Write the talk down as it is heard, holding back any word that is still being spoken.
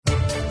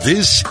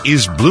This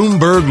is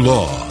Bloomberg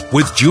Law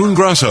with June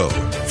Grasso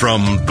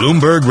from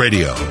Bloomberg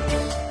Radio.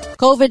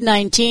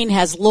 COVID-19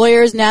 has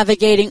lawyers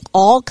navigating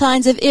all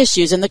kinds of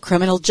issues in the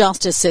criminal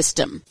justice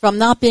system, from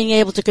not being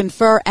able to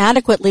confer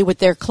adequately with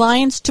their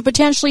clients to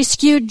potentially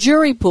skewed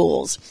jury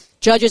pools.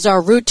 Judges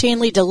are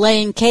routinely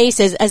delaying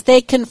cases as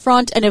they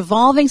confront an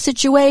evolving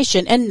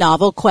situation and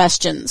novel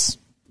questions.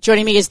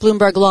 Joining me is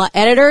Bloomberg Law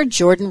Editor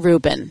Jordan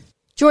Rubin.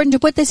 Jordan, to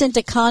put this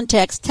into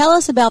context, tell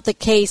us about the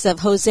case of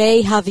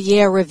Jose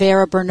Javier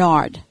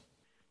Rivera-Bernard.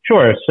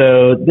 Sure.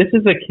 So this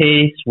is a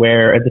case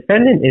where a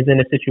defendant is in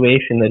a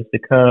situation that's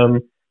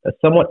become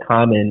somewhat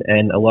common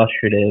and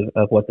illustrative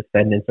of what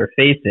defendants are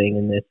facing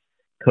in this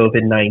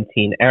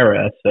COVID-19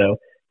 era. So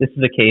this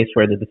is a case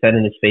where the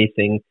defendant is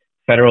facing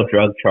federal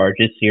drug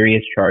charges,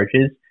 serious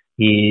charges.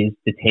 He's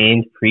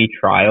detained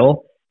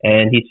pre-trial,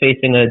 and he's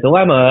facing a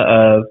dilemma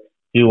of,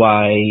 do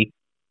I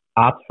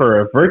opt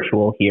for a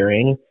virtual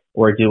hearing,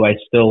 or do I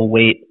still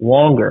wait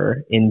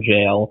longer in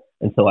jail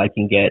until I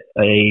can get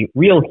a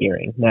real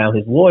hearing? Now,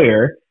 his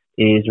lawyer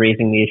is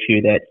raising the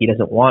issue that he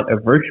doesn't want a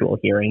virtual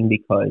hearing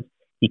because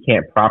he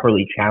can't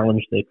properly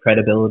challenge the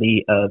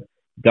credibility of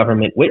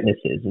government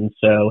witnesses. And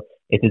so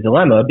it's a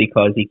dilemma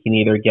because he can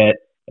either get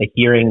a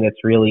hearing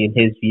that's really, in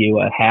his view,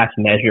 a half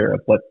measure of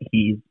what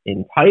he's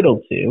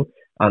entitled to.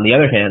 On the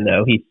other hand,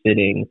 though, he's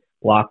sitting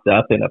locked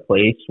up in a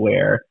place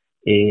where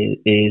it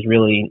is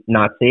really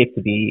not safe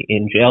to be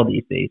in jail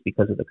these days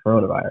because of the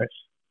coronavirus.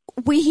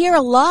 We hear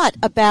a lot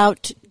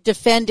about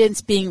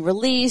defendants being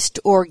released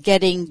or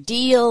getting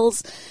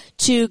deals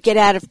to get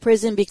out of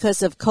prison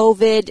because of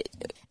COVID.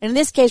 In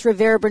this case,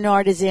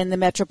 Rivera-Bernard is in the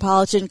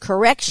Metropolitan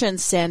Correction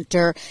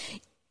Center.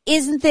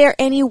 Isn't there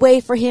any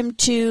way for him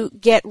to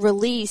get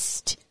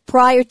released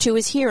prior to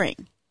his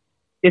hearing?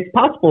 It's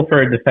possible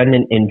for a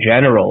defendant in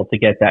general to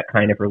get that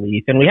kind of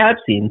relief, and we have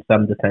seen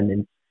some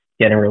defendants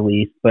getting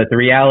released, but the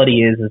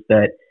reality is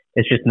that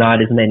it's just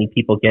not as many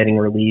people getting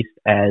released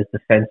as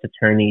defense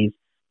attorneys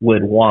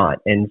would want.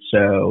 And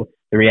so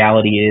the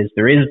reality is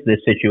there is this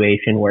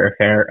situation where a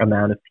fair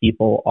amount of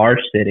people are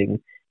sitting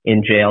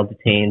in jail,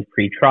 detained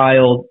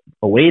pre-trial,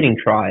 awaiting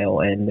trial,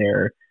 and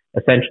they're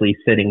essentially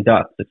sitting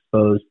ducks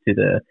exposed to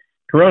the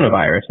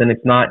coronavirus. And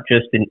it's not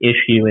just an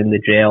issue in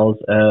the jails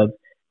of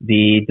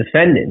the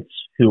defendants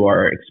who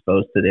are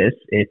exposed to this,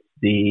 it's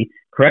the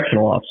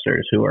correctional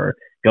officers who are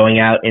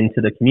going out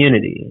into the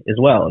community as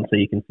well. And so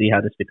you can see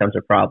how this becomes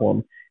a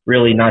problem,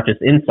 really not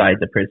just inside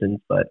the prisons,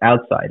 but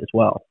outside as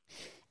well.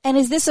 And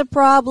is this a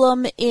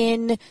problem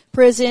in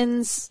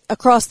prisons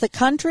across the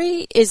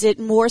country? Is it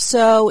more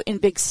so in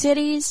big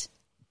cities?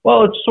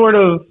 Well, it's sort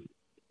of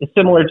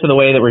similar to the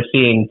way that we're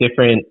seeing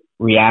different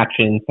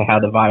reactions to how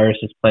the virus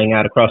is playing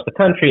out across the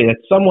country.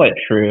 That's somewhat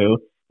true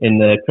in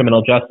the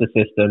criminal justice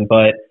system.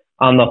 But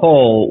on the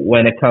whole,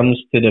 when it comes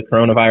to the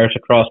coronavirus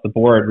across the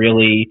board,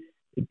 really,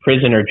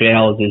 prison or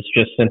jails is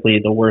just simply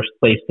the worst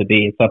place to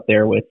be. It's up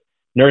there with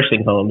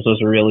nursing homes.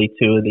 Those are really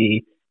two of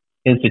the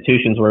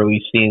institutions where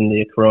we've seen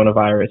the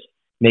coronavirus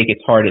make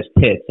its hardest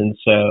hits. And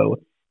so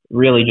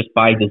really just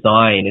by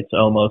design, it's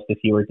almost if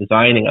you were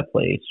designing a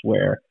place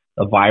where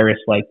a virus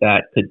like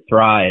that could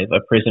thrive, a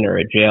prison or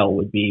a jail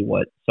would be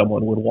what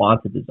someone would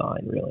want to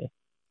design, really.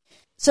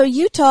 So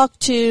you talked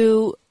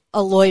to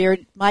a lawyer,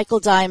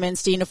 Michael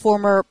Diamonstein, a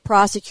former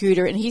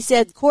prosecutor, and he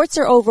said courts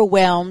are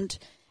overwhelmed.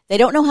 They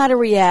don't know how to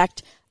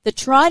react. The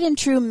tried and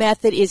true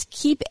method is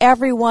keep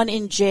everyone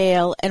in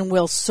jail and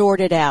we'll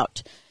sort it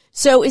out.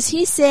 So is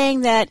he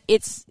saying that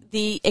it's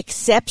the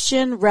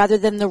exception rather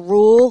than the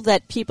rule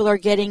that people are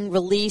getting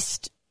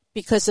released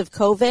because of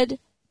COVID?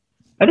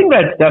 I think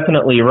that's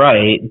definitely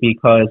right,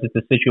 because it's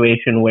a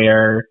situation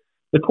where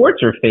the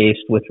courts are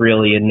faced with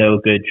really a no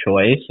good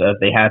choice.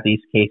 They have these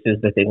cases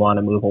that they want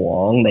to move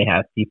along. They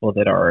have people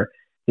that are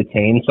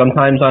detained,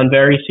 sometimes on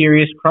very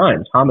serious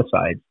crimes,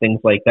 homicides,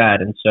 things like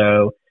that. And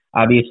so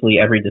obviously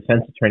every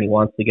defense attorney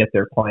wants to get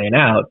their client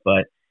out,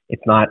 but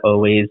it's not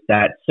always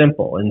that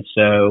simple. And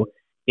so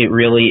it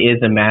really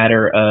is a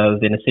matter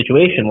of, in a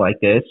situation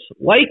like this,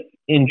 like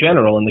in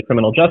general in the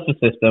criminal justice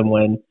system,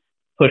 when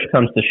push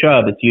comes to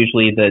shove, it's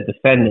usually the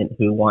defendant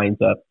who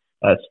winds up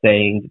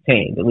staying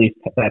detained. At least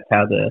that's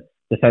how the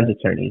defense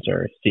attorneys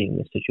are seeing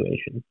the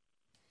situation.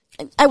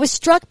 I was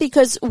struck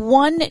because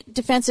one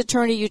defense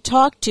attorney you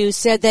talked to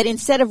said that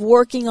instead of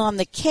working on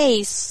the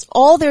case,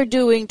 all they're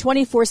doing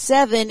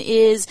 24/7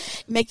 is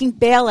making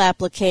bail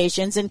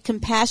applications and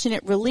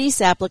compassionate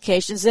release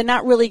applications. They're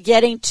not really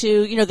getting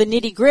to, the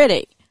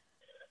nitty-gritty.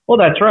 Well,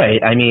 that's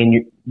right. I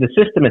mean, the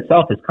system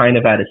itself is kind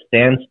of at a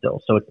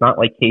standstill, so it's not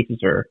like cases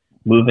are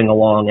moving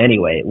along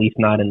anyway, at least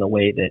not in the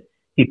way that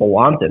people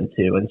want them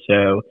to. And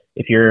so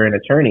if you're an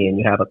attorney and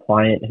you have a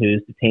client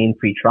who's detained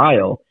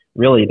pre-trial,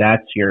 really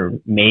that's your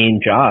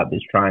main job,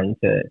 is trying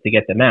to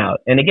get them out.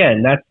 And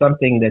again, that's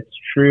something that's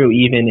true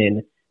even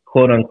in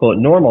quote unquote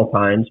normal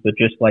times, but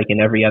just like in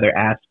every other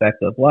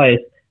aspect of life,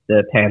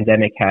 the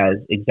pandemic has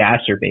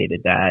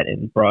exacerbated that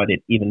and brought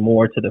it even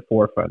more to the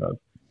forefront of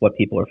what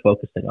people are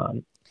focusing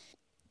on.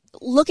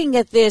 Looking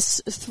at this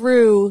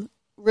through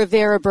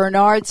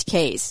Rivera-Bernard's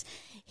case,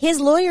 His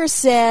lawyer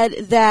said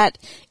that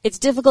it's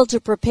difficult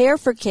to prepare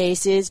for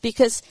cases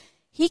because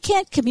he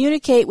can't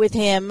communicate with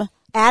him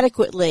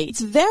adequately. It's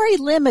very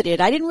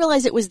limited. I didn't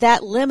realize it was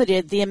that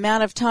limited, the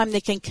amount of time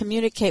they can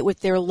communicate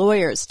with their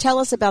lawyers. Tell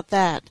us about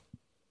that.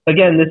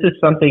 Again, this is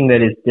something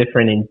that is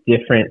different in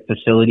different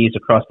facilities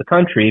across the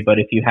country, but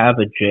if you have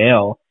a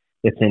jail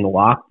that's in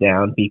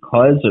lockdown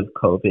because of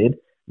COVID,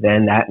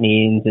 then that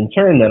means in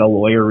turn that a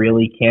lawyer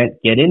really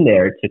can't get in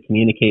there to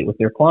communicate with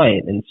their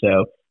client. And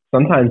so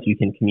sometimes you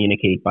can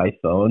communicate by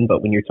phone,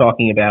 but when you're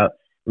talking about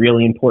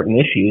really important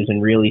issues and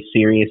really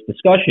serious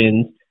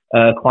discussions,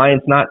 a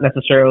client's not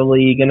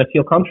necessarily going to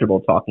feel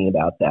comfortable talking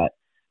about that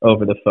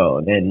over the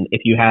phone. And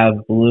if you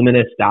have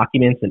voluminous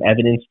documents and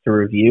evidence to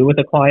review with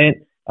a client,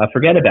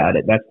 forget about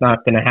it. That's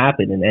not going to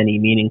happen in any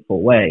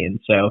meaningful way. And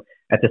so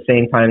at the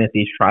same time that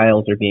these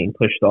trials are being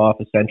pushed off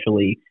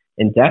essentially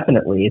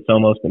indefinitely, it's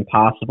almost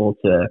impossible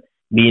to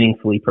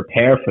meaningfully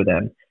prepare for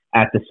them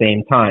at the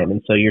same time.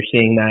 And so you're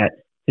seeing that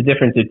to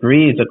different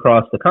degrees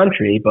across the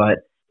country, but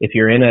if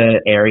you're in an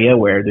area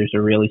where there's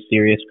a really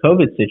serious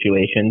COVID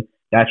situation,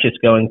 that's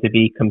just going to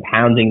be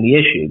compounding the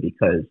issue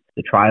because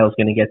the trial is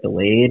going to get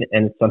delayed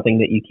and it's something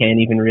that you can't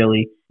even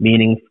really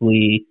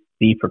meaningfully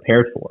be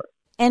prepared for.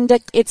 And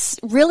it's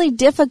really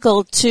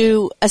difficult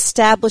to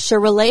establish a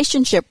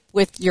relationship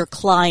with your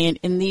client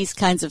in these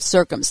kinds of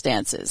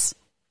circumstances.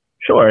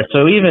 Sure.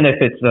 So even if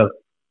it's a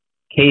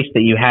case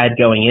that you had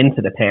going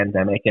into the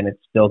pandemic and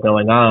it's still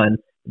going on,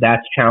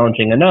 that's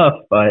challenging enough.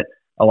 But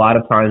a lot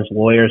of times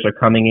lawyers are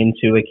coming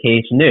into a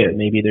case new.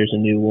 Maybe there's a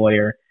new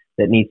lawyer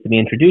that needs to be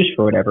introduced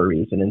for whatever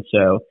reason. And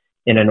so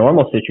in a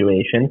normal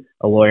situation,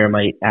 a lawyer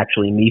might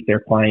actually meet their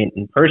client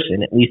in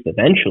person, at least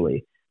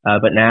eventually.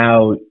 But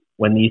now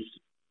when these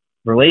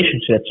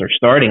relationships are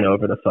starting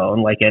over the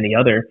phone, like any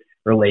other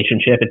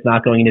relationship, it's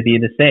not going to be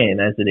the same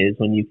as it is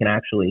when you can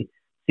actually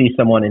see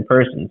someone in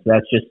person. So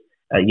that's just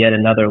yet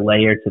another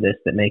layer to this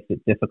that makes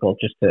it difficult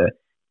just to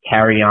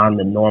carry on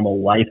the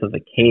normal life of a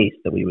case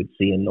that we would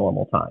see in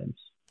normal times.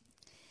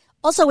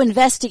 Also,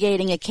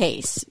 investigating a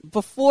case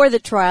before the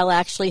trial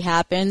actually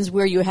happens,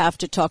 where you have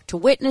to talk to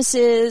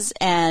witnesses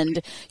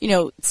and,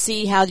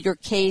 see how your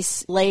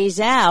case lays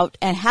out,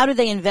 and how do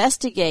they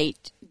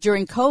investigate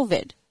during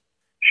COVID?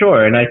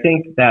 Sure, and I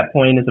think that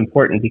point is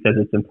important because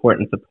it's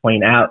important to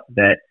point out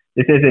that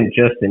this isn't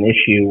just an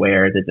issue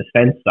where the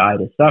defense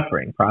side is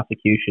suffering.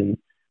 Prosecutions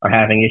are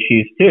having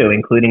issues too,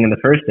 including in the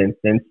first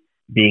instance,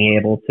 being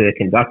able to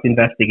conduct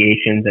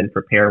investigations and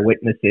prepare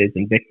witnesses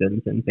and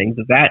victims and things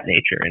of that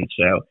nature. And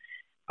so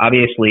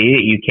obviously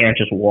you can't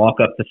just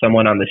walk up to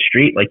someone on the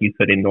street like you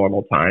could in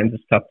normal times.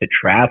 It's tough to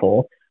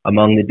travel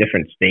among the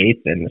different states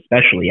and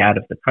especially out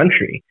of the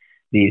country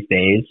these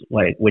days,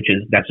 which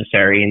is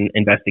necessary in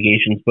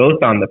investigations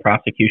both on the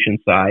prosecution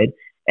side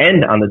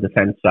and on the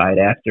defense side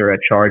after a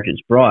charge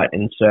is brought.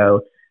 And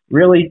so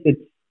really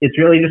it's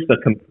really just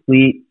a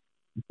complete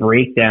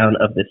breakdown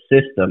of the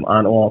system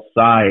on all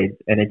sides,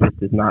 and it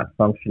just is not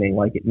functioning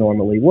like it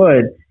normally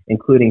would,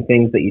 including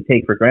things that you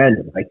take for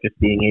granted, like just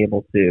being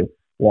able to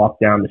walk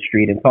down the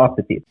street and talk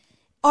to people.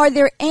 Are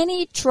there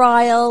any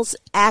trials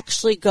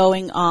actually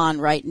going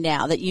on right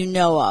now that you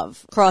know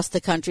of across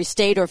the country,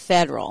 state or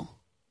federal?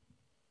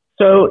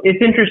 So it's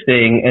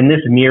interesting, and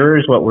this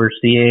mirrors what we're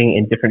seeing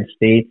in different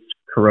states,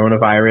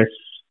 coronavirus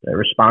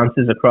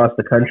responses across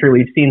the country.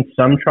 We've seen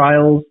some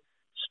trials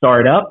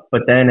start up,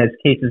 but then as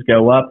cases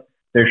go up,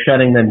 they're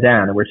shutting them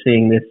down. And we're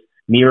seeing this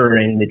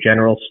mirroring the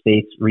general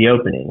states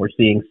reopening. We're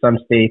seeing some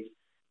states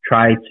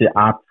try to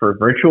opt for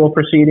virtual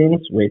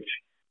proceedings, which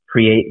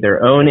create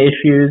their own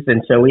issues.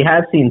 And so we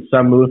have seen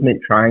some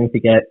movement trying to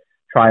get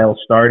trials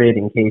started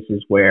in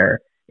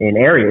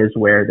areas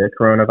where the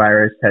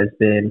coronavirus has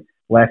been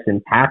less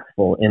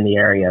impactful in the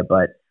area.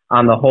 But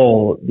on the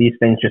whole, these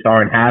things just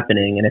aren't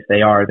happening. And if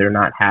they are, they're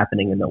not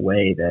happening in the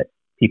way that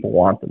people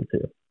want them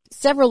to.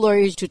 Several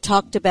lawyers who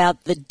talked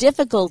about the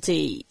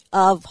difficulty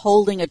of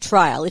holding a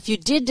trial. If you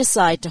did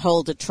decide to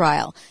hold a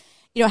trial,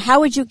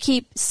 how would you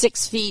keep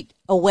 6 feet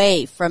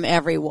away from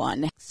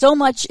everyone? So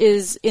much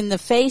is in the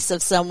face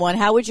of someone.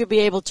 How would you be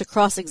able to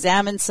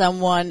cross-examine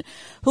someone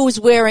who's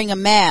wearing a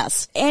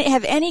mask?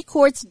 Have any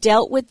courts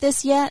dealt with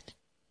this yet?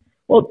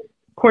 Well,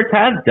 courts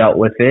have dealt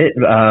with it,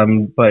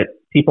 but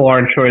people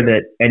aren't sure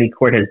that any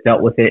court has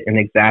dealt with it in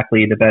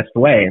exactly the best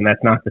way. And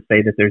that's not to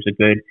say that there's a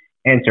good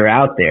answer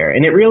out there.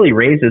 And it really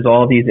raises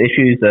all these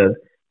issues of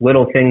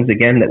little things,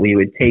 again, that we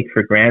would take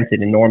for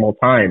granted in normal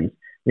times.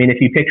 I mean, if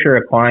you picture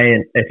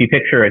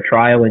a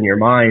trial in your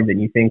mind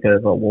and you think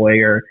of a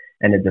lawyer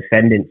and a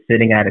defendant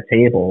sitting at a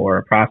table, or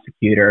a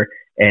prosecutor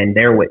and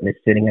their witness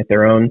sitting at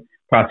their own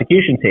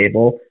prosecution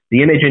table,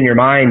 the image in your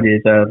mind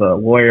is of a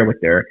lawyer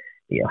with their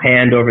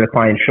hand over the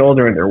client's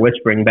shoulder and they're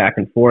whispering back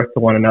and forth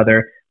to one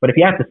another. But if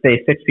you have to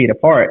stay 6 feet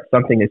apart,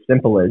 something as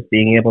simple as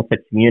being able to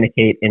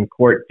communicate in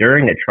court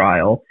during a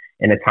trial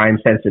in a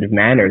time-sensitive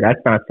manner,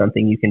 that's not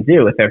something you can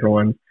do if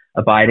everyone's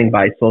abiding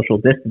by social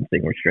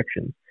distancing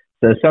restrictions.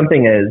 So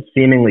something as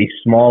seemingly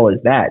small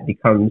as that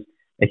becomes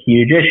a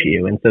huge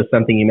issue. And so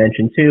something you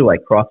mentioned too,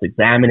 like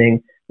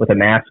cross-examining with a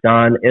mask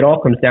on. It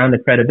all comes down to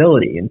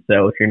credibility. And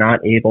so if you're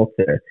not able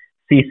to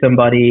see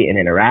somebody and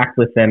interact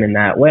with them in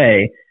that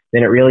way,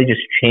 then it really just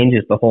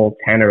changes the whole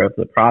tenor of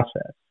the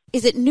process.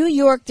 Is it New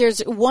York? There's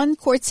one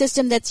court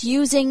system that's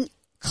using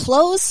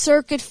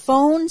closed-circuit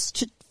phones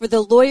for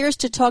the lawyers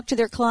to talk to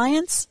their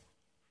clients?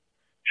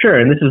 Sure,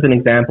 and this is an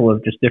example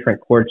of just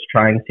different courts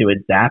trying to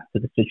adapt to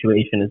the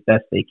situation as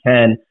best they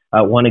can.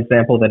 One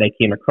example that I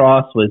came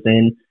across was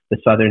in the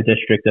Southern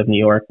District of New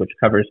York, which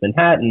covers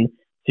Manhattan,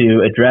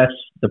 to address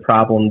the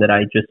problem that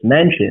I just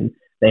mentioned.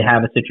 They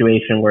have a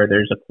situation where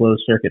there's a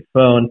closed-circuit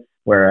phone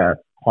where a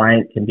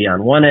client can be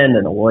on one end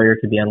and a lawyer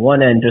can be on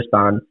one end, just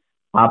on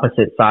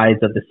opposite sides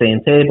of the same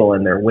table,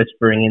 and they're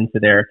whispering into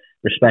their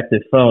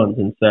respective phones.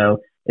 And so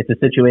it's a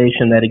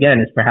situation that,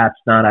 again, is perhaps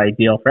not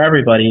ideal for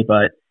everybody,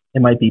 but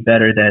it might be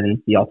better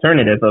than the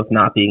alternative of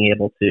not being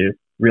able to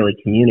really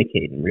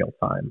communicate in real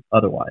time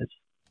otherwise.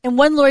 And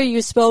one lawyer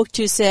you spoke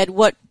to said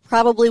what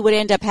probably would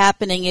end up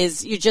happening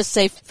is you just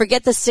say,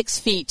 forget the 6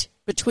 feet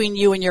between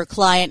you and your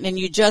client, and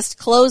you just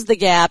close the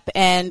gap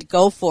and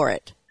go for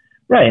it.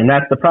 Right, and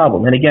that's the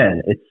problem. And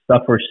again, it's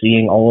stuff we're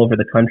seeing all over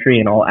the country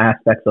in all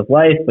aspects of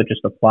life, but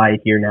just applied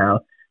here now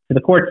to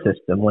the court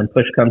system. When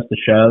push comes to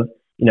shove,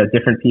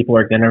 different people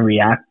are going to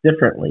react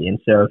differently. And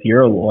so if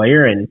you're a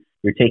lawyer and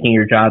you're taking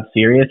your job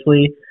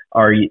seriously,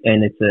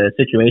 and it's a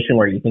situation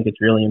where you think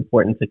it's really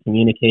important to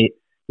communicate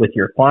with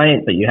your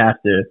client, but you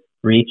have to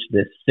reach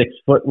this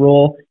 6-foot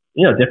rule,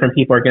 different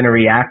people are going to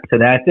react to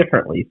that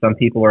differently. Some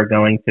people are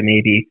going to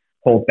maybe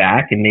hold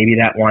back, and maybe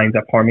that winds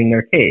up harming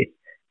their case.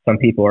 Some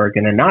people are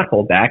going to not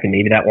hold back, and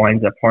maybe that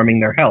winds up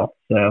harming their health.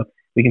 So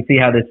we can see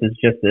how this is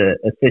just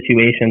a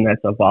situation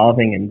that's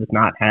evolving and does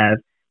not have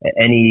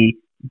any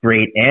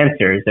great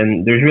answers.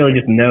 And there's really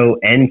just no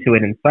end to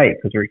it in sight,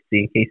 because we're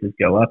seeing cases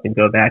go up and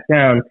go back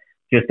down,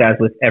 just as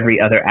with every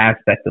other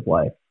aspect of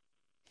life.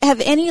 Have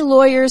any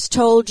lawyers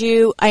told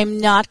you, I'm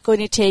not going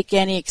to take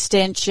any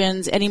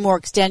more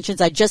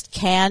extensions? I just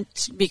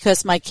can't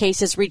because my case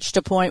has reached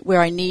a point where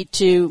I need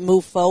to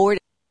move forward?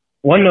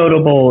 One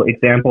notable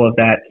example of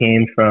that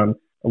came from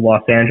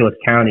Los Angeles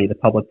County. The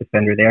public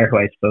defender there, who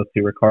I spoke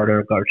to,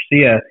 Ricardo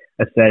Garcia,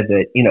 has said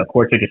that,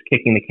 courts are just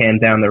kicking the can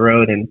down the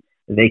road and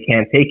they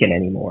can't take it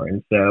anymore.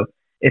 And so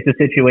it's a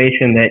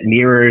situation that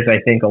mirrors,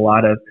 I think, a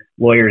lot of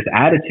lawyers'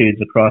 attitudes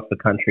across the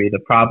country. The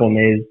problem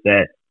is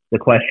that the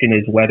question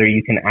is whether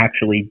you can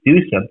actually do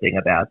something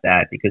about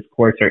that, because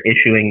courts are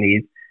issuing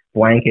these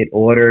blanket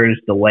orders,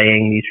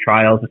 delaying these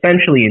trials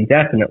essentially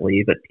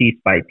indefinitely, but piece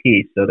by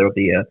piece. So there'll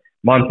be a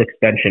month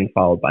extension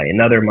followed by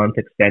another month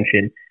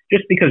extension,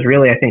 just because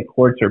really I think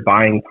courts are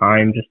buying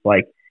time just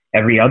like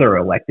every other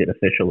elected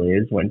official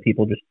is, when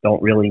people just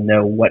don't really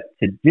know what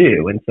to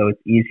do. And so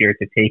it's easier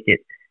to take it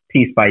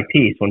piece by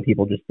piece when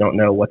people just don't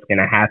know what's going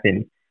to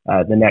happen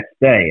the next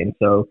day. And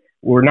so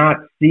we're not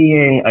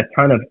seeing a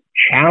ton of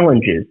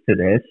challenges to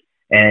this.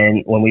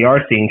 And when we are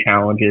seeing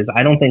challenges,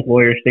 I don't think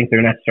lawyers think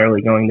they're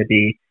necessarily going to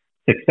be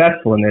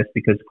successful in this,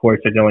 because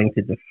courts are going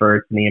to defer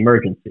to the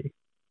emergency.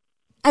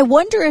 I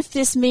wonder if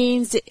this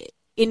means,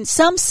 in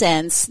some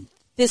sense,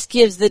 this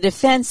gives the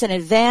defense an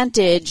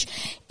advantage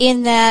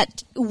in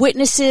that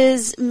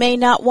witnesses may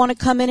not want to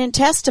come in and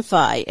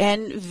testify,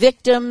 and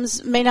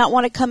victims may not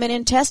want to come in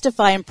and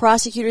testify, and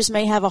prosecutors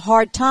may have a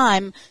hard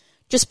time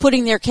just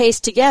putting their case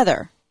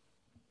together.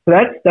 So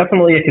that's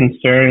definitely a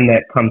concern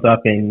that comes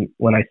up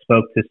when I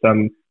spoke to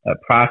some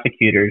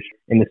prosecutors.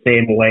 In the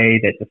same way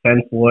that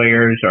defense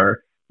lawyers are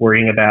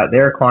worrying about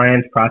their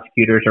clients,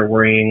 prosecutors are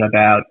worrying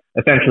about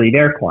essentially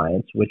their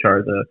clients, which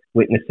are the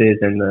witnesses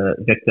and the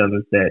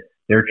victims that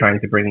they're trying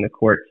to bring to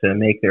court to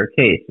make their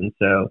case. And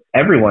so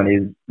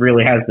everyone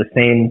really has the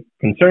same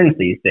concerns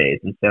these days.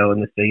 And so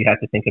you have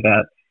to think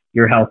about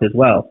your health as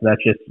well. So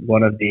that's just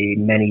one of the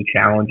many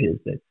challenges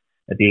that's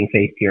being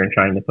faced here in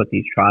trying to put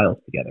these trials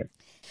together.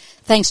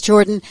 Thanks,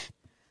 Jordan.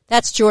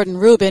 That's Jordan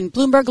Rubin,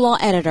 Bloomberg Law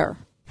Editor.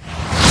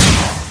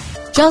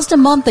 Just a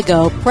month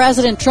ago,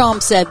 President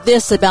Trump said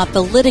this about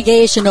the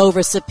litigation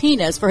over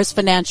subpoenas for his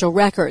financial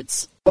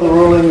records. The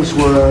rulings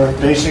were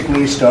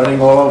basically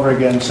starting all over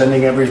again,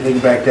 sending everything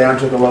back down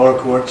to the lower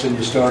courts, and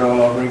you start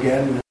all over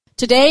again.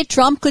 Today,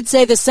 Trump could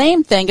say the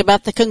same thing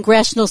about the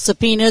congressional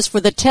subpoenas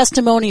for the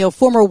testimony of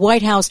former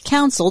White House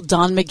counsel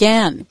Don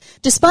McGahn.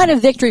 Despite a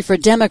victory for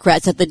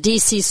Democrats at the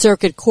D.C.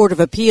 Circuit Court of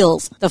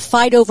Appeals, the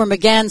fight over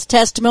McGahn's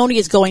testimony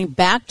is going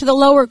back to the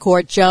lower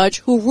court judge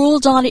who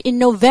ruled on it in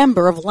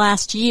November of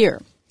last year.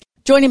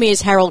 Joining me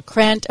is Harold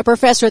Krent, a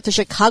professor at the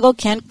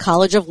Chicago-Kent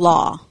College of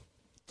Law.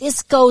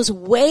 This goes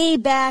way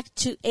back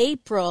to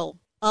April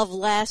of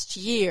last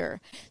year.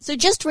 So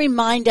just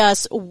remind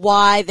us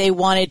why they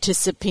wanted to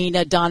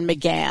subpoena Don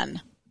McGahn.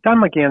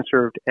 Don McGahn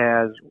served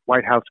as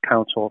White House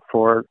counsel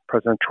for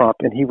President Trump,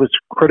 and he was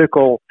a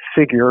critical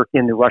figure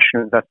in the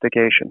Russian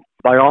investigation.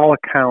 By all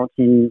accounts,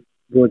 he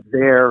was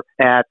there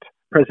at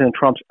President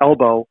Trump's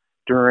elbow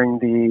during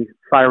the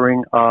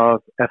firing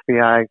of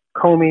FBI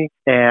Comey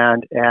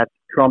and at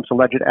Trump's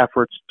alleged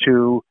efforts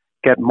to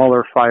get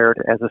Mueller fired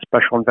as a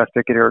special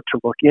investigator to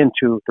look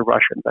into the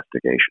Russia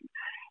investigation.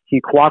 He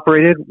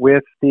cooperated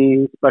with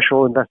the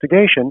special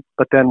investigation,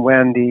 but then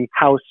when the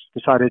House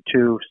decided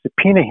to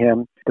subpoena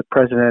him, the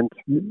president's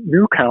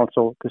new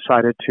counsel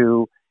decided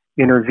to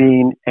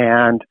intervene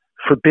and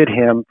forbid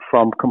him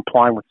from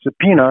complying with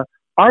subpoena,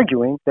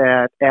 arguing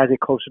that as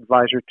a close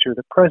advisor to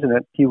the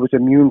president, he was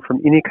immune from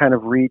any kind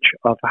of reach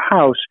of the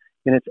House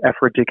in its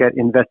effort to get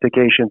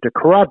investigation to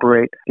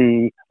corroborate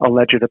the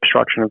alleged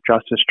obstruction of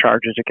justice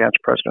charges against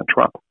President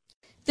Trump.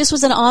 This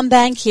was an en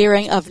banc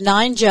hearing of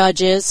 9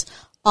 judges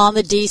on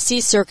the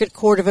D.C. Circuit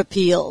Court of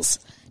Appeals.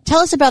 Tell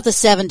us about the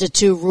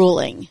 7-2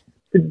 ruling.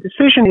 The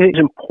decision is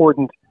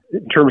important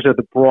in terms of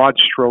the broad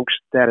strokes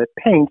that it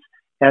paints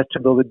as to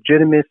the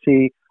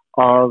legitimacy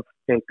of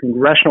a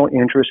congressional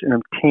interest in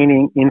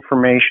obtaining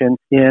information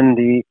in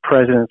the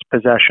president's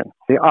possession.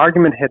 The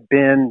argument had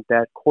been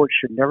that courts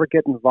should never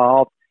get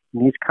involved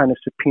in these kind of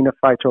subpoena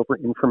fights over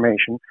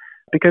information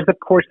because the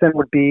courts then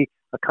would be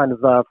a kind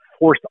of a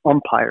forced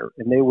umpire,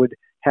 and they would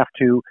have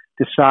to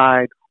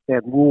decide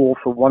and rule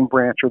for one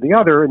branch or the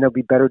other, and it would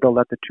be better to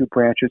let the two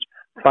branches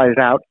fight it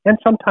out. And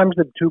sometimes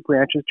the two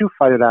branches do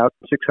fight it out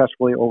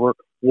successfully over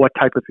what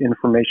type of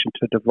information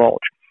to divulge.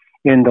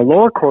 In the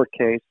lower court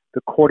case,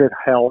 the court had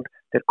held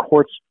that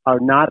courts are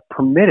not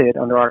permitted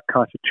under our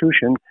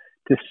Constitution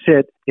to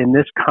sit in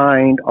this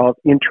kind of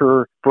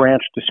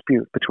inter-branch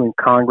dispute between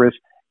Congress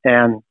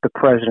and the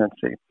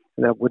presidency.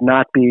 That would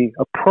not be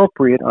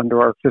appropriate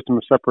under our system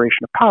of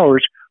separation of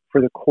powers for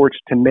the courts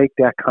to make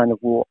that kind of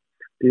rule.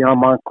 The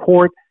en banc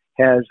court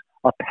has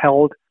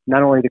upheld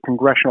not only the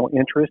congressional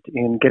interest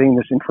in getting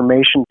this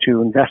information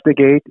to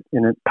investigate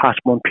in a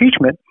possible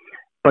impeachment,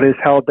 but has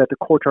held that the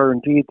courts are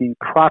indeed the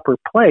proper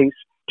place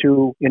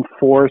to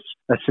enforce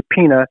a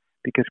subpoena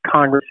because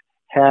Congress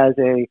has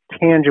a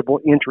tangible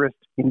interest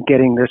in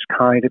getting this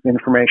kind of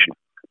information.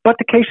 But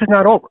the case is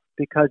not over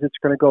because it's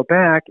going to go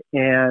back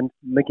and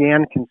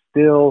McGahn can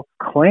still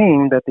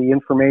claim that the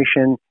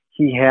information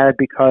he had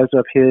because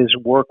of his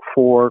work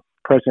for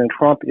President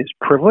Trump is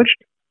privileged.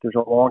 There's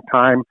a long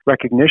time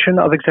recognition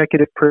of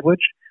executive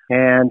privilege,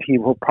 and he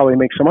will probably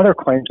make some other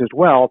claims as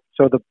well.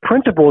 So the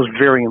principle is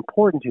very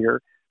important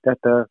here that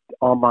the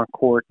en banc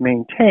court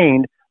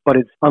maintained, but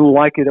it's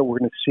unlikely that we're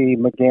going to see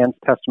McGahn's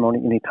testimony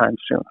anytime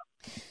soon.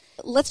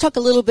 Let's talk a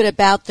little bit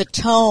about the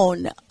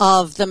tone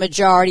of the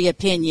majority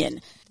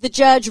opinion. The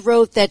judge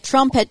wrote that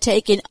Trump had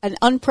taken an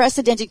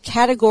unprecedented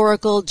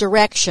categorical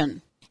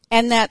direction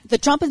and that the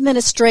Trump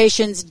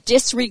administration's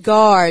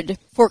disregard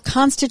for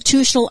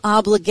constitutional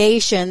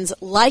obligations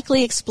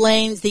likely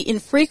explains the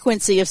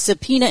infrequency of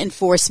subpoena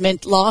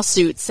enforcement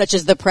lawsuits such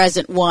as the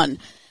present one.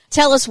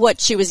 Tell us what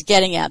she was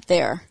getting at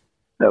there.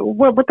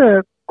 What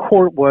the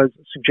court was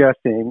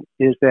suggesting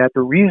is that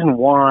the reason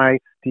why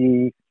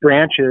the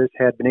branches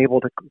had been able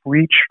to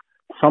reach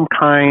some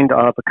kind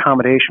of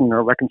accommodation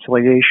or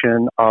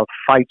reconciliation of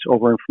fights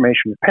over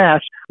information in the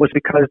past was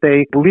because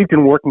they believed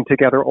in working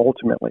together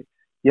ultimately.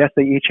 Yes,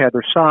 they each had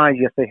their side.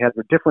 Yes, they had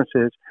their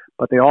differences,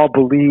 but they all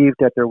believed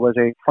that there was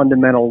a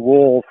fundamental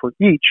role for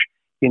each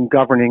in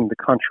governing the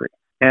country.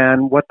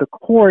 And what the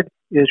court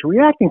is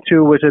reacting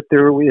to was that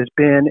there has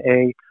been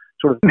a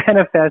sort of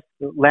manifest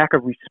lack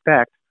of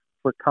respect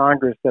for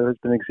Congress that has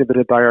been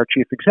exhibited by our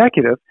chief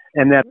executive,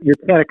 and that you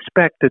can't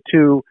expect the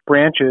two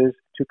branches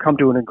to come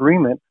to an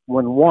agreement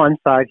when one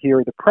side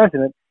here, the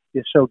president,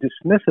 is so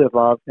dismissive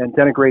of and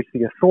denigrates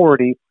the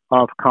authority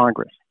of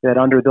Congress. That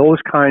under those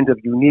kinds of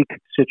unique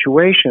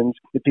situations,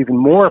 it's even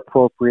more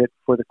appropriate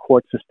for the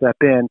courts to step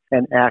in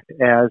and act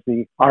as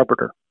the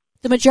arbiter.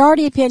 The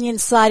majority opinion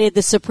cited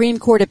the Supreme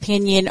Court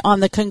opinion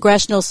on the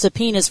congressional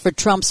subpoenas for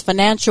Trump's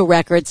financial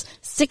records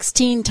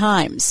 16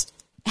 times.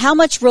 How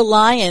much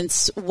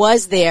reliance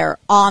was there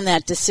on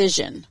that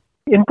decision?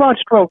 In broad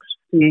strokes,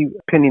 the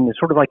opinion is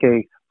sort of like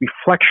a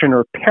reflection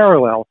or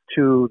parallel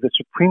to the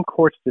Supreme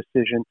Court's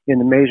decision in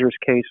the Mazars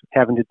case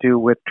having to do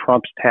with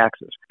Trump's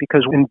taxes.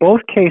 Because in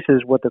both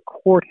cases, what the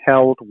court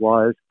held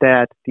was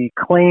that the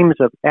claims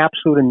of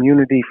absolute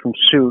immunity from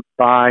suit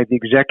by the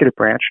executive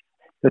branch,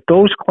 that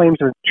those claims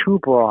are too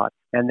broad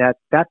and that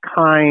that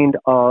kind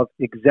of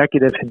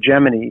executive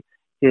hegemony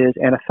is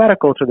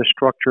antithetical to the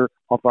structure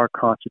of our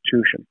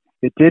Constitution.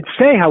 It did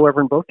say,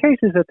 however, in both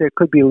cases that there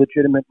could be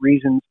legitimate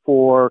reasons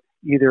for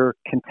either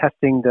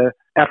contesting the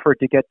effort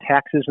to get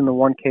taxes in the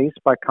one case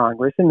by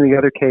Congress, and in the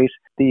other case,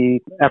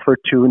 the effort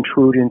to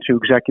intrude into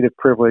executive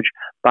privilege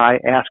by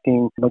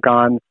asking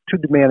McGahn too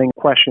demanding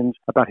questions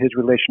about his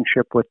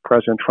relationship with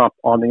President Trump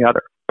on the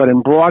other. But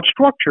in broad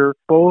structure,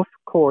 both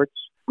courts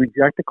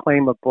reject the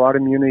claim of broad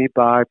immunity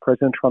by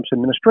President Trump's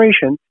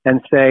administration and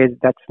say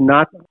that's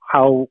not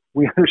how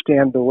we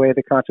understand the way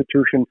the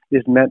Constitution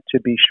is meant to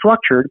be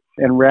structured,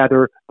 and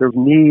rather there's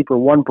need for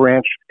one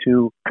branch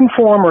to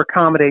conform or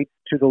accommodate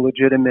to the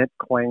legitimate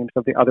claims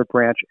of the other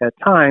branch at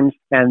times,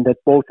 and that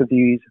both of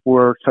these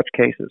were such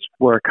cases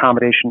where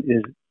accommodation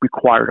is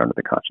required under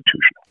the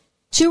Constitution.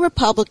 2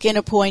 Republican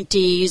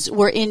appointees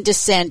were in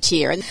dissent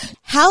here.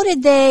 How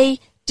did they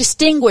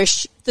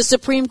distinguish the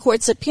Supreme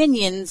Court's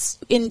opinions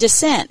in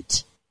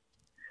dissent?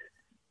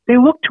 They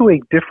look to a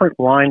different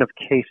line of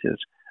cases.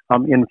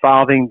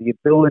 involving the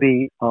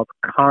ability of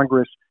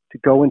Congress to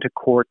go into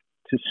court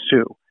to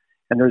sue.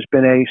 And there's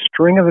been a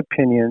string of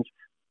opinions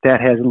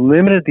that has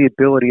limited the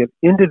ability of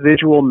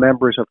individual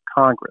members of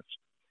Congress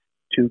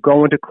to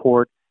go into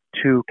court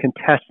to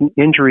contest an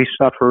injury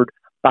suffered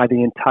by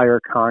the entire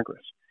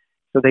Congress.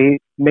 So they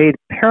made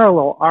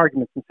parallel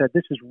arguments and said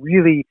this is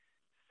really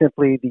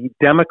simply the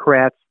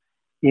Democrats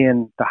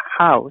in the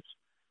House,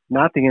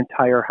 not the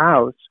entire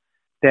House,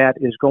 that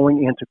is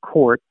going into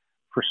court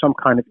for some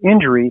kind of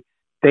injury.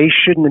 They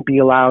shouldn't be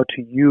allowed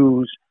to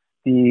use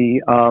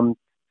the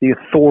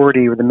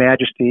authority or the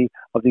majesty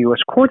of the U.S.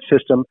 court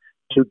system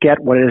to get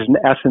what is in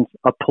essence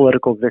a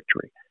political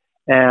victory.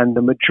 And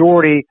the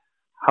majority,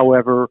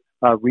 however,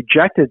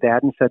 rejected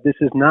that and said this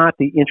is not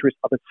the interest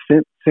of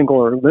a single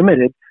or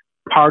limited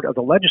part of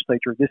the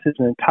legislature. This is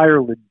an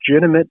entire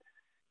legitimate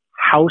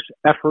House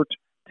effort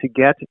to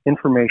get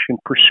information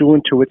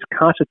pursuant to its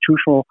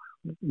constitutional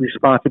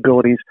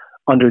responsibilities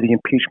under the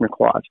impeachment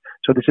clause.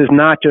 So this is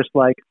not just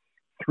like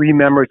three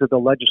members of the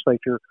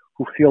legislature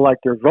who feel like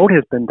their vote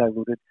has been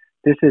diluted.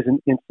 This is an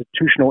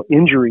institutional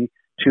injury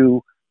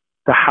to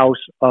the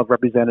House of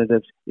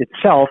Representatives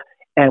itself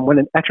and when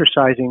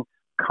exercising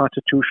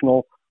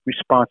constitutional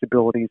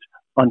responsibilities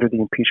under the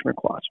impeachment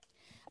clause.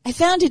 I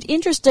found it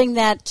interesting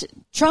that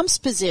Trump's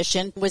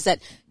position was that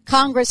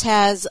Congress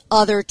has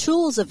other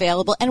tools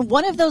available, and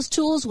one of those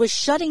tools was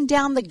shutting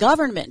down the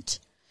government.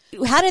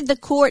 How did the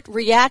court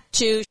react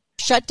to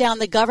shut down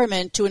the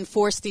government to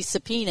enforce these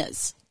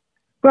subpoenas?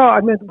 Well,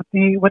 I mean,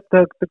 what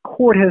the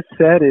court has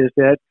said is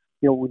that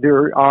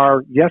there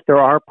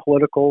are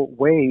political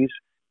ways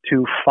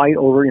to fight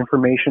over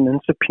information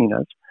and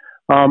subpoenas,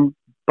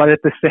 but at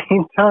the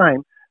same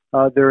time,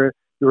 there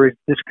is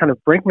this kind of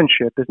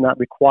brinkmanship is not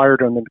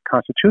required under the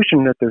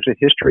Constitution. That there's a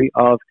history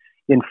of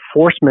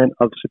enforcement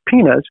of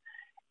subpoenas,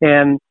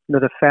 and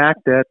the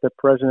fact that the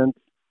president's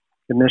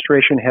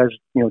administration has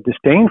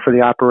disdain for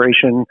the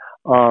operation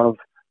of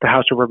the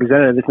House of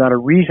Representatives is not a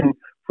reason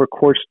for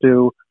courts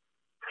to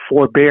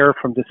forbear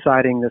from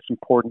deciding this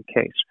important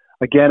case.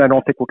 Again, I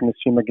don't think we're going to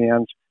see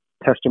McGahn's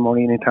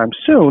testimony anytime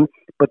soon,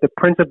 but the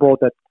principle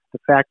that the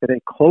fact that a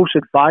close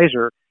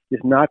advisor is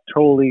not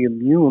totally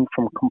immune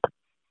from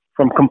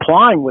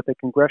complying with a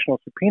congressional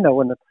subpoena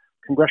when the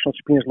congressional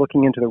subpoena is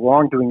looking into the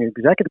wrongdoing of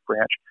the executive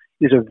branch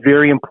is a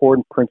very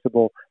important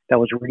principle that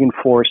was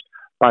reinforced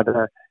by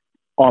the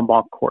en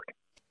banc court.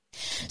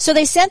 So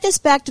they sent this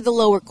back to the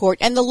lower court,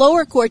 and the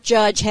lower court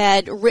judge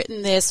had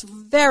written this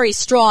very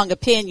strong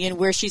opinion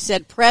where she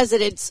said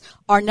presidents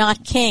are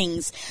not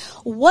kings.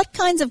 What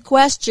kinds of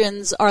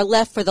questions are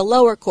left for the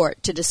lower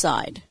court to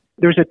decide?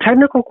 There's a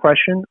technical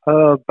question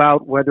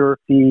about whether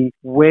the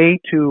way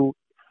to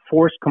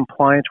force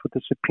compliance with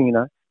the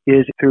subpoena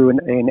is through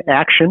an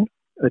action,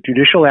 a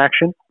judicial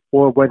action,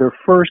 or whether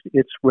first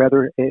it's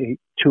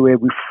to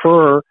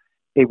refer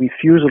a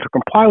refusal to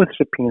comply with the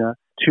subpoena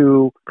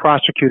to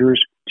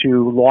prosecutors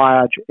to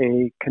lodge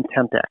a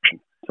contempt action.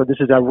 So this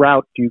is a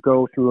route. Do you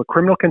go through a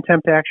criminal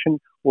contempt action,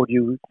 or do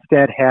you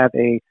instead have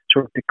a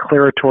sort of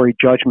declaratory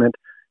judgment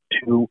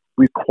to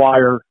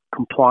require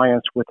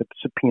compliance with the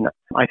subpoena?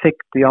 I think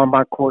the en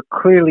banc court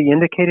clearly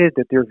indicated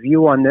that their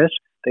view on this,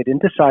 they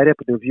didn't decide it,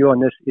 but their view on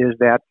this is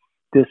that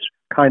this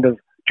kind of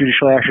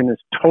judicial action is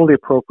totally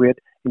appropriate,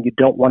 and you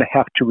don't want to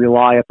have to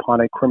rely upon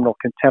a criminal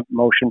contempt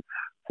motion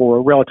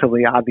for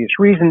relatively obvious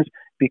reasons,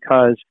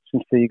 because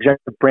since the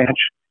executive branch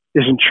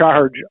is in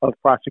charge of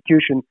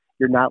prosecution,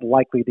 you're not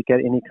likely to get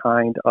any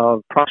kind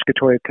of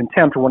prosecutorial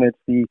contempt when it's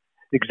the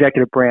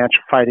executive branch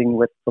fighting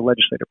with the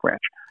legislative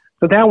branch.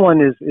 So that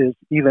one is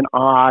even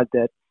odd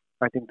that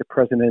I think the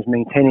president is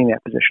maintaining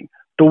that position.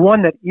 The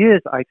one that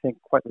is, I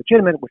think, quite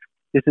legitimate, which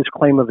is this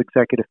claim of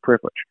executive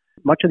privilege.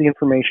 Much of the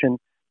information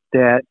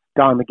that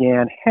Donald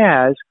McGahn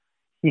has,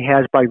 he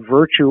has by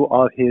virtue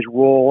of his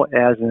role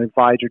as an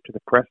advisor to the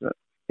president.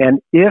 And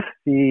if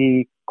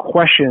the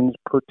questions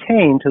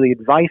pertain to the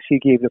advice he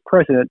gave the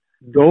president,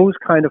 those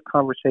kind of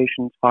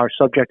conversations are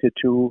subjected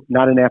to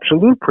not an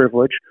absolute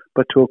privilege,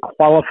 but to a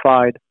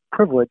qualified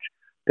privilege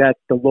that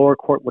the lower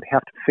court would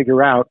have to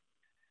figure out.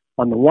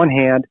 On the one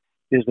hand,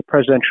 is the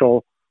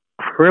presidential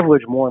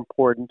privilege more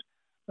important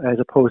as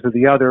opposed to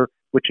the other,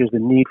 which is the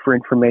need for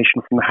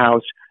information from the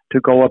House to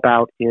go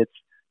about its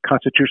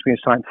constitutionally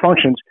assigned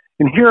functions.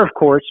 And here, of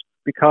course,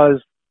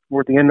 because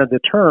we're at the end of the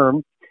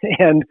term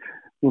and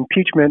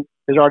impeachment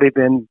has already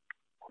been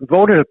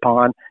voted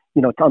upon,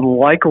 it's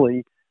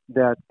unlikely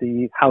that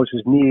the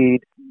House's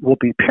need will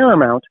be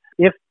paramount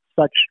if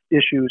such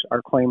issues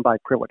are claimed by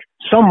privilege.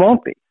 Some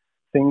won't be.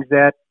 Things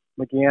that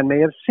McGahn may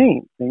have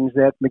seen, things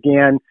that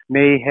McGahn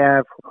may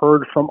have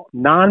heard from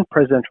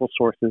non-presidential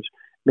sources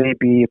may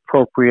be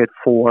appropriate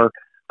for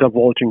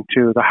divulging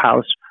to the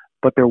House.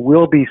 But there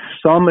will be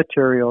some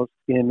materials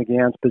in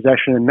McGahn's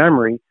possession and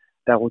memory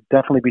that will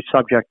definitely be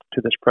subject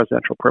to this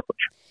presidential privilege.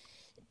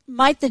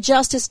 Might the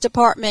Justice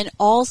Department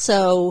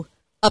also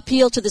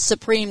appeal to the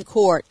Supreme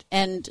Court,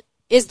 and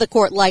is the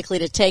court likely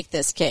to take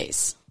this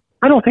case?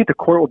 I don't think the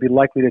court will be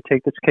likely to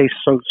take this case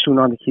so soon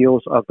on the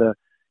heels of the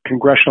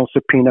congressional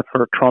subpoena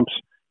for Trump's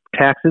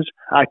taxes.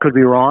 I could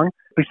be wrong.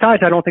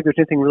 Besides, I don't think there's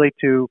anything really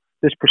to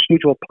this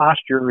procedural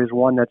posture is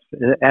one that's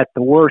at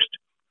the worst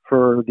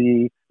for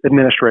the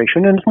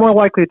administration. And it's more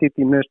likely that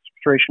the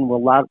administration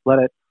will let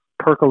it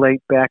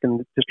percolate back in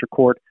the district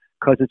court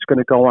because it's going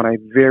to go on a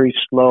very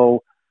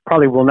slow,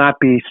 probably will not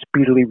be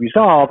speedily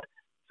resolved.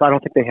 So I don't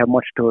think they have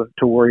much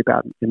to worry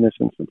about in this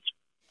instance.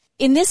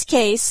 In this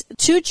case,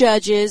 two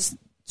judges,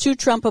 two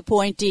Trump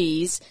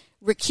appointees,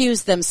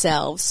 recused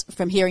themselves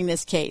from hearing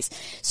this case.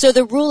 So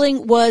the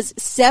ruling was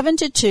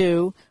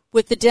 7-2,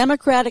 with the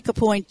Democratic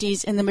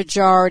appointees in the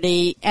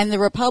majority and the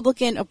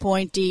Republican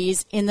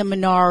appointees in the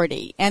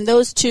minority. And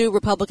those two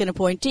Republican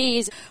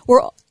appointees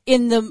were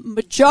in the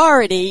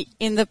majority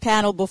in the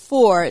panel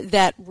before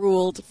that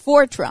ruled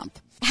for Trump.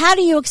 How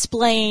do you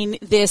explain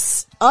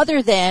this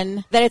other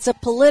than that it's a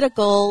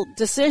political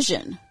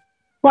decision?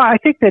 Well, I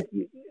think that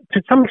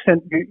to some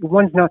extent,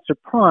 one's not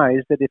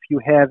surprised that if you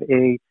have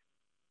a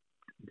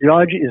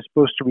judge is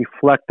supposed to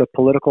reflect the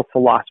political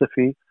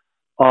philosophy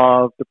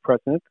of the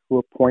president who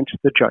appoints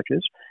the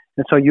judges.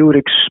 And so you would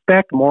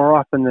expect more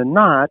often than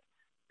not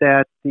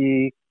that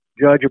the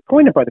judge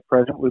appointed by the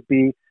president would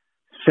be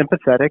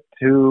sympathetic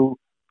to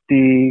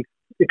the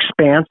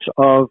expanse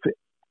of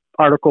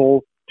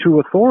Article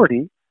 2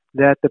 authority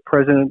that the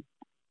president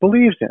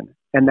believes in.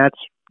 And that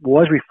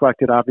was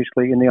reflected,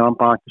 obviously, in the en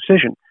banc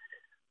decision.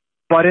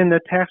 But in the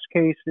tax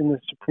case in the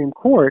Supreme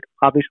Court,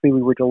 obviously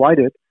we were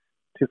delighted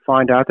to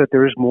find out that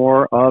there is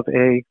more of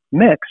a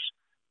mix,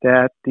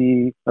 that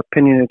the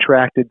opinion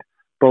attracted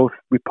both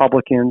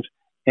Republicans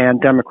and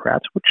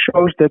Democrats, which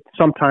shows that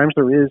sometimes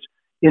there is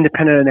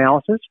independent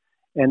analysis,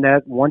 and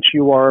that once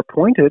you are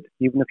appointed,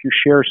 even if you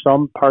share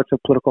some parts of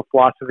political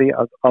philosophy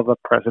of a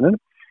president,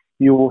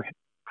 you will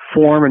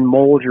form and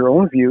mold your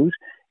own views,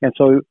 and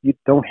so you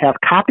don't have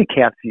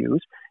copycat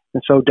views.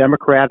 And so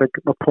Democratic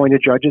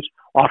appointed judges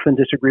often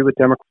disagree with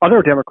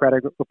other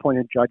Democratic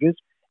appointed judges,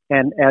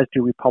 and as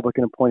do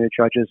Republican appointed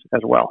judges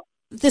as well.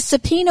 The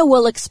subpoena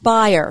will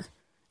expire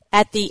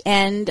at the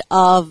end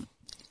of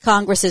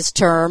Congress's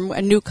term.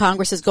 A new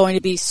Congress is going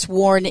to be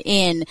sworn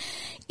in.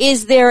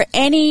 Is there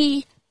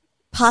any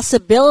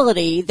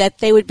possibility that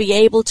they would be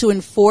able to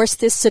enforce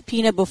this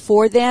subpoena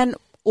before then,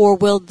 or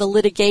will the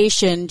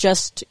litigation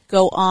just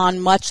go on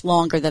much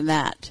longer than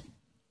that?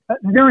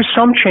 There is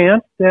some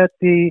chance that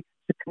the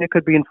subpoena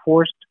could be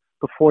enforced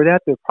before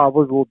that. There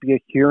probably will be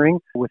a hearing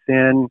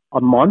within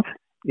a month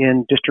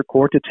in district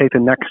court to take the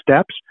next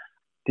steps.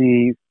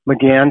 The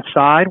McGahn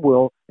side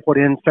will put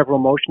in several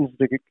motions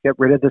to get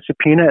rid of the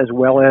subpoena, as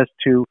well as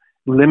to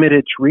limit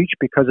its reach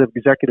because of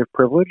executive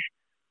privilege.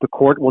 The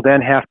court will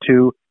then have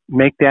to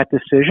make that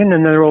decision,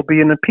 and there will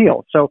be an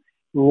appeal. So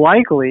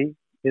likely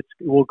it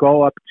will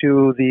go up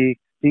to the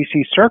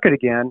D.C. Circuit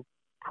again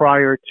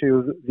prior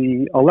to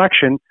the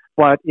election.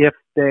 But if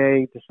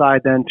they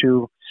decide then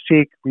to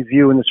seek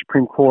review in the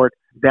Supreme Court,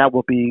 that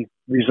will be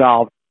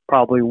resolved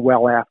probably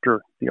well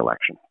after the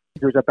election.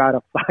 There's about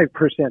a 5%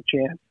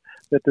 chance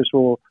that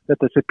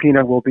the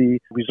subpoena will be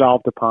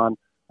resolved upon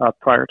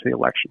prior to the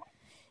election.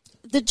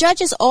 The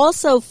judges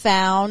also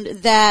found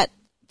that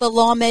the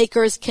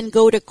lawmakers can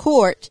go to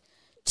court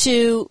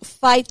to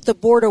fight the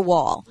border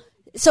wall.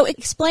 So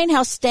explain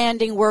how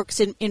standing works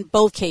in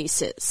both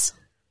cases.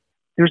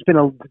 There's been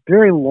a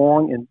very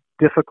long and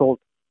difficult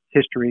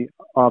history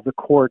of the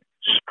court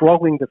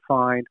struggling to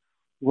find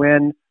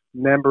when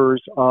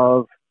members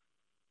of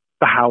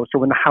the House,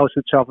 or when the House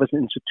itself as an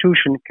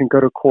institution, can go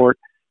to court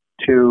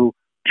to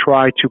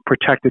try to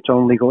protect its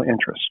own legal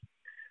interests.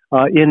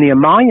 In the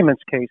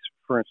emoluments case,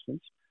 for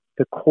instance,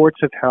 the courts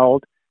have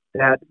held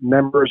that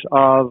members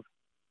of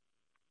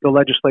the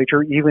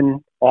legislature,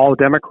 even all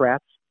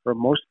Democrats, or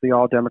mostly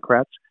all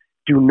Democrats,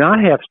 do not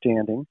have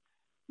standing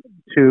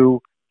to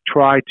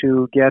try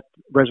to get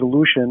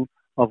resolution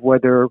of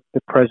whether the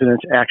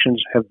president's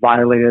actions have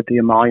violated the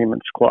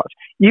emoluments clause,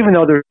 even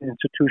though there's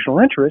institutional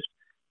interest,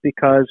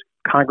 because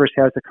Congress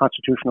has the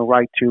constitutional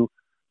right to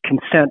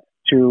consent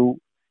to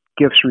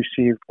gifts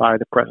received by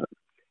the president.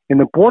 In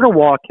the border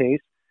wall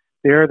case,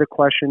 there the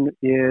question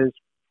is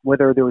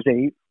whether there was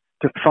a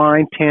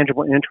defined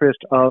tangible interest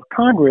of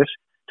Congress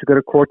to go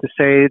to court to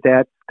say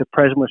that the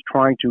president was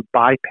trying to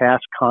bypass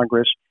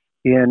Congress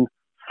in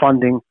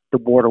funding the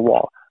border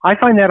wall. I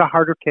find that a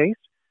harder case.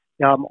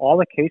 All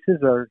the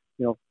cases are,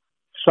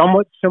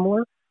 somewhat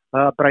similar,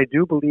 but I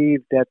do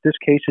believe that this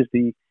case is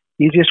the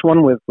easiest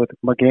one with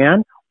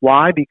McGahn.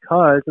 Why?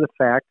 Because of the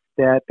fact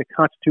that the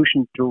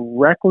Constitution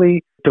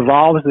directly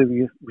devolves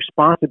the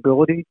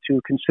responsibility to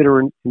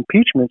consider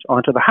impeachments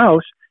onto the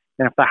House,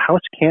 and if the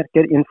House can't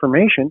get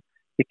information,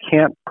 it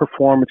can't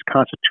perform its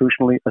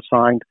constitutionally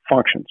assigned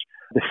functions.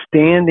 The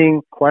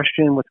standing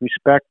question with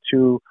respect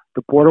to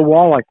the border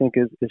wall, I think,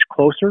 is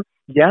closer.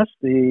 Yes,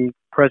 the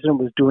president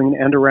was doing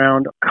an end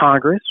around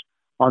Congress.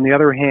 On the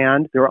other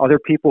hand, there are other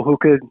people who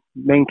could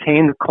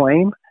maintain the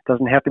claim. It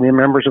doesn't have to be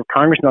members of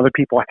Congress, and other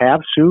people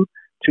have sued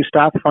to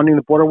stop funding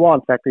the border wall.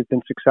 In fact, they've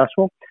been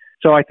successful.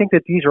 So I think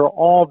that these are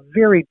all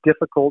very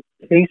difficult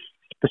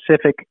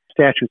case-specific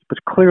statutes, but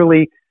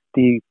clearly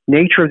The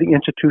nature of the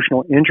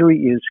institutional injury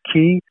is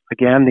key.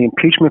 Again, the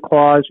impeachment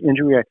clause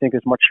injury, I think,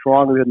 is much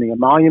stronger than the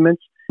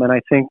emoluments. And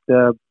I think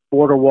the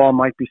border wall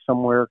might be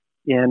somewhere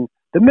in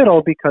the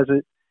middle because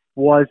it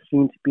was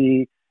seen to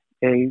be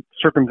a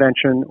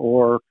circumvention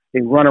or a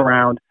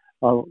runaround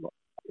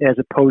as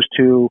opposed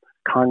to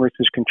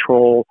Congress's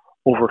control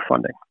over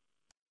funding.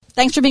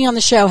 Thanks for being on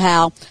the show,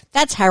 Hal.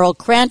 That's Harold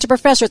Krent, a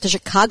professor at the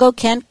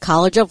Chicago-Kent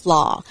College of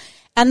Law.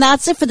 And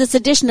that's it for this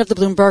edition of the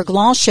Bloomberg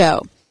Law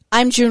Show.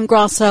 I'm June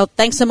Grasso.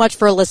 Thanks so much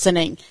for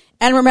listening.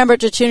 And remember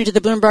to tune into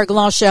the Bloomberg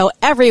Law Show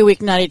every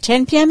weeknight at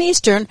 10 p.m.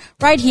 Eastern,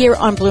 right here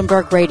on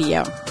Bloomberg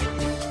Radio.